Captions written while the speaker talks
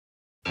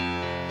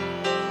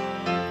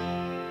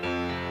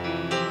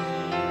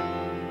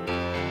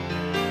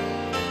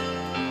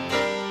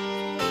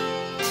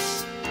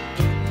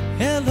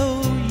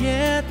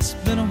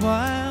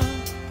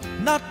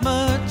Not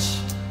much,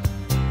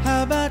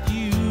 how about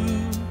you?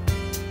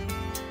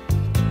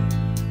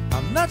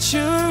 I'm not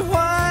sure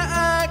why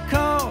I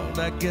called.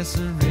 I guess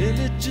I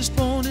really just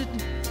wanted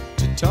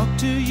to talk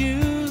to you.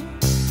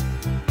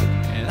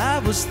 And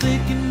I was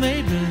thinking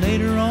maybe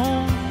later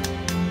on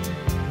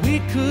we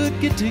could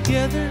get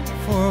together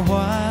for a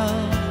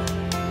while.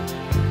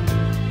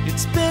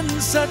 It's been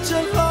such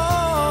a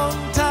long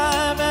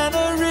time and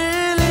I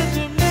really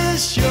do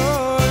miss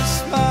your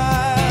smile.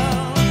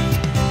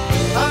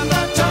 I'm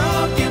not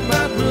talking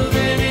about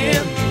moving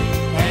in,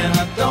 and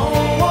I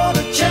don't want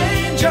to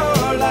change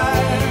your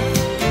life,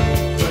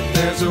 but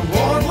there's a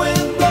warm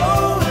wind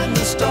blowing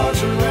the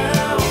stars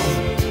around,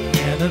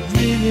 and I'd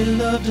really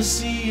love to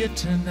see you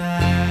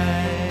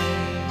tonight.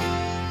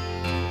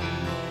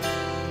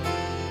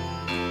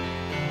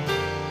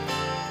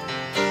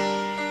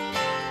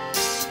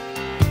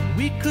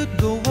 We could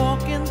go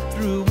walking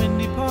through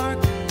Windy Park,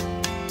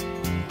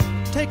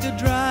 take a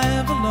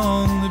drive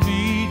along the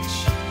beach,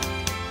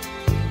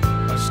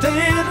 or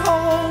stay at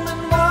home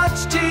and watch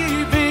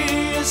TV.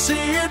 You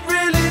see, it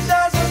really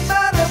doesn't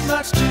matter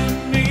much to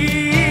me.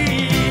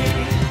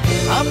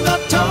 I'm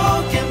not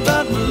talking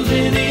about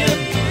moving in,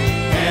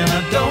 and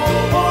I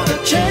don't want to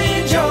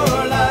change your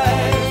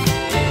life,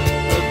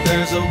 but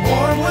there's a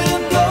warm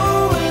wind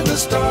blowing the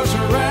stars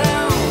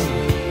around,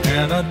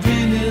 and I'd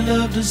really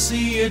love to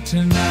see you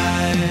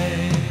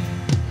tonight.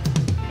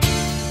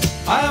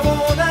 I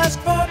won't ask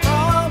for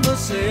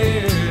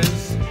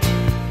promises,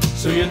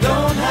 so you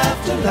don't have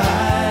to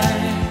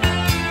lie.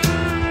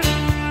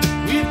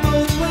 We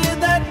both played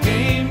that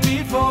game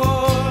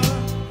before.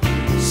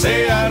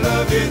 Say I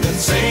love you, then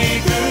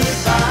say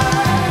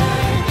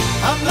goodbye.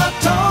 I'm not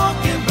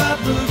talking about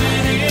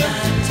moving in,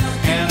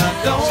 and I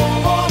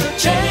don't want to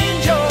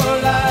change your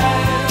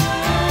life,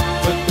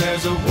 but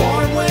there's a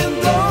warm wind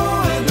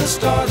blowing the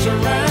stars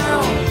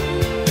around,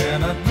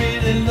 and I'd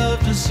really love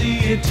to see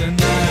you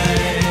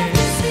tonight.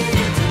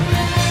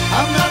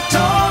 I'm not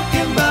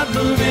talking about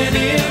moving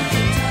in,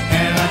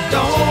 and I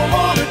don't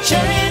want to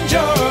change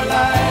your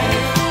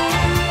life,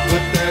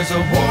 but there's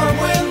a warm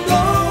wind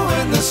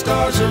blowing the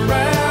stars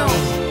around,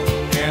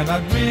 and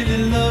I'd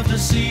really love to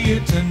see you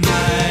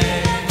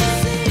tonight.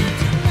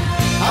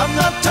 I'm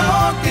not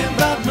talking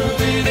about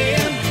moving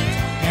in,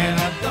 and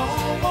I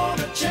don't want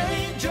to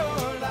change